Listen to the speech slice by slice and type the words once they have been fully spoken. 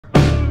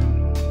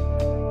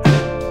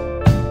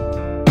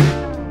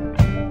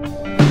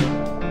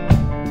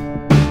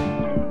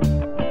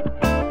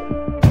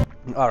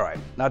All right,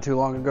 not too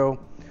long ago,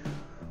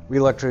 we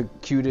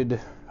electrocuted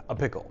a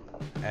pickle.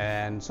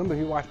 And some of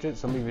you watched it,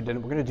 some of you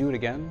didn't. We're gonna do it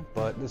again,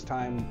 but this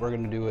time we're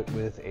gonna do it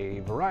with a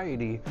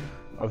variety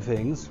of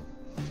things.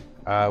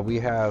 We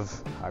have,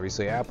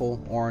 obviously, apple,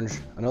 orange,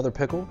 another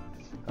pickle.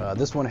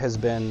 This one has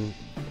been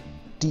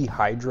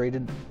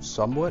dehydrated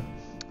somewhat.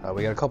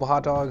 We got a couple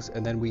hot dogs,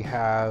 and then we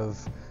have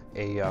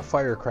a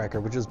firecracker,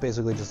 which is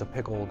basically just a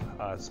pickled,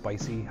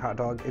 spicy hot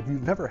dog. If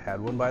you've never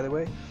had one, by the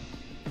way,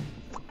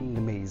 fucking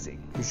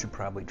amazing. You should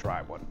probably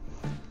try one.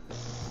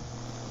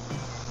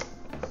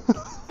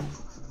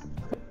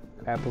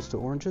 Apples to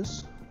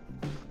oranges.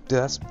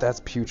 That's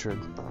putrid.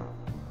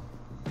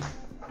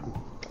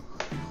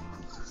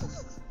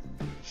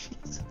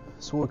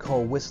 That's what we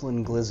call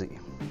whistling glizzy.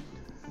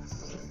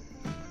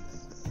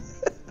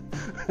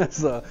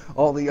 As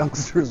all the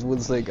youngsters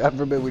would say. God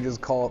forbid we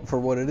just call it for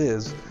what it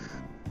is.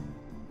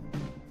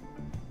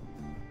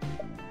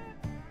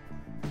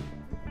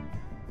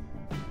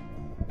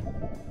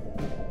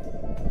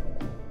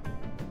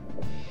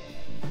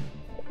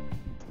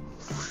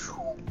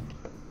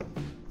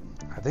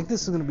 I think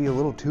this is going to be a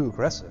little too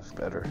aggressive.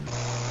 Better.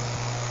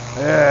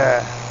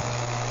 Yeah.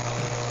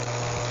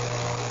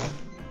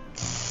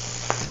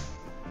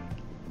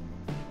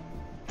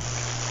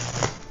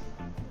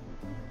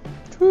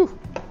 Whew.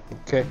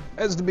 Okay,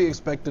 as to be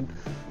expected,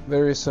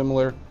 very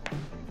similar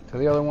to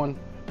the other one.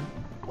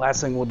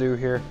 Last thing we'll do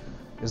here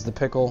is the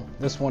pickle.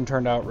 This one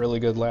turned out really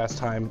good last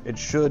time. It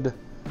should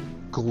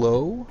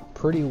glow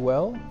pretty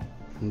well.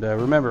 And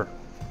remember,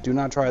 do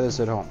not try this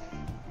at home.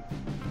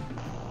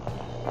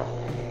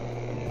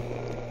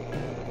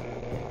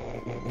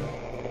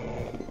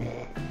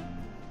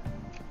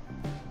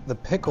 The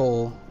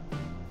pickle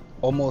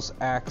almost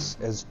acts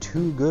as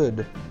too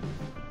good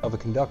of a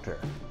conductor.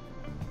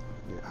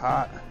 Get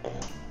hot.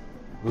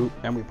 Oop,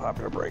 and we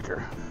popped our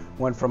breaker.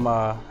 Went from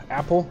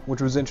apple,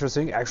 which was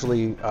interesting,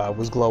 actually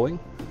was glowing.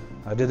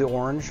 I did the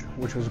orange,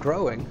 which was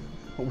growing.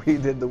 We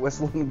did the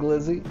whistling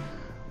glizzy,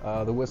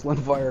 the whistling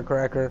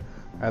firecracker,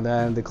 and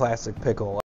then the classic pickle.